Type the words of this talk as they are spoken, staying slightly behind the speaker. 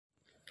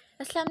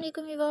Assalamu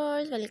alaikum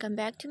viewers, welcome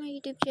back to my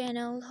YouTube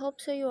channel. Hope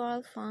so you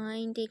all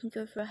fine, taking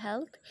care of your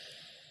health.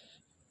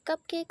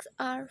 Cupcakes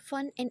are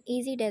fun and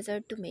easy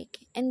dessert to make,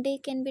 and they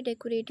can be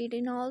decorated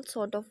in all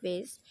sort of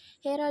ways.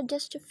 Here are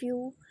just a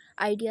few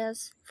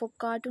ideas for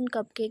cartoon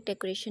cupcake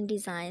decoration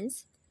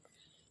designs.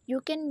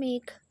 You can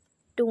make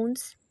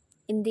tones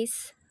in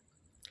this.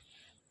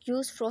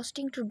 Use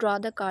frosting to draw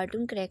the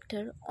cartoon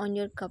character on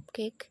your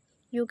cupcake.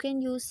 You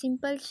can use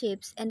simple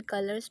shapes and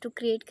colors to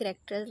create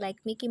characters like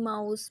Mickey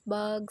Mouse,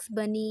 Bugs,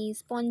 Bunny,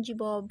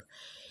 SpongeBob,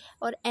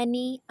 or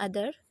any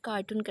other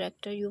cartoon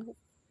character you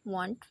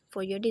want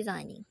for your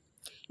designing.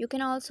 You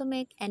can also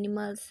make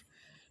animals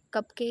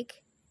cupcake.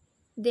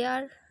 They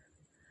are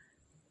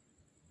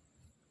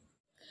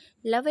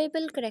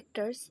lovable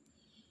characters.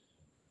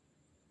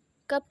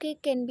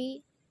 Cupcake can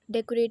be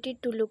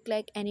decorated to look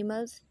like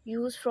animals.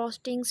 Use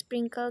frosting,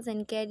 sprinkles,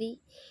 and candy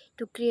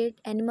to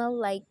create animal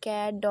like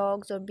cat,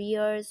 dogs, or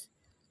bears,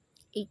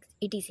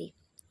 etc.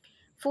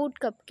 Food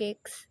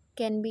cupcakes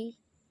can be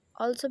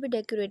also be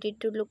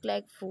decorated to look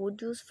like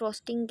food. Use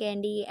frosting,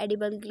 candy,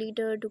 edible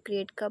glitter to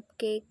create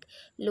cupcake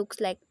looks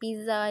like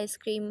pizza, ice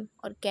cream,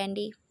 or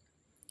candy.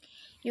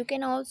 You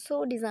can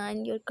also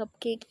design your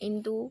cupcake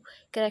into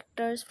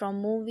characters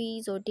from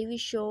movies or TV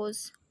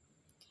shows.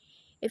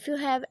 If you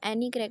have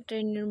any character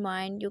in your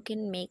mind, you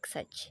can make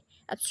such.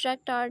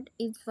 Abstract art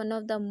is one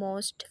of the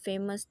most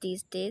famous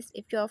these days.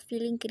 If you are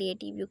feeling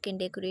creative, you can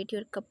decorate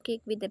your cupcake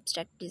with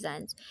abstract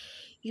designs.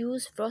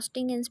 Use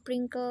frosting and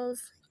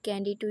sprinkles,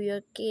 candy to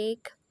your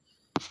cake,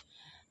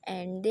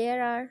 and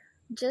there are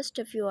just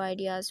a few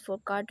ideas for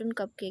cartoon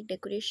cupcake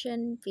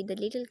decoration. With a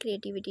little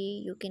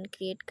creativity, you can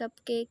create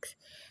cupcakes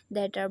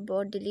that are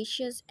both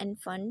delicious and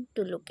fun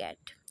to look at.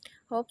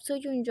 Hope so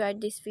you enjoyed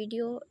this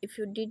video. If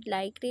you did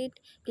like it,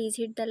 please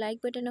hit the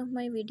like button of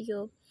my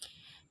video.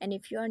 And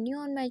if you are new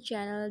on my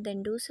channel,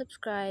 then do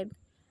subscribe.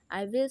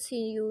 I will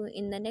see you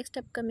in the next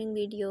upcoming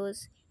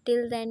videos.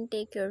 Till then,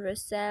 take care of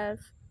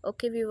yourself.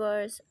 Okay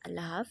viewers,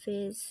 Allah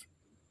Hafiz.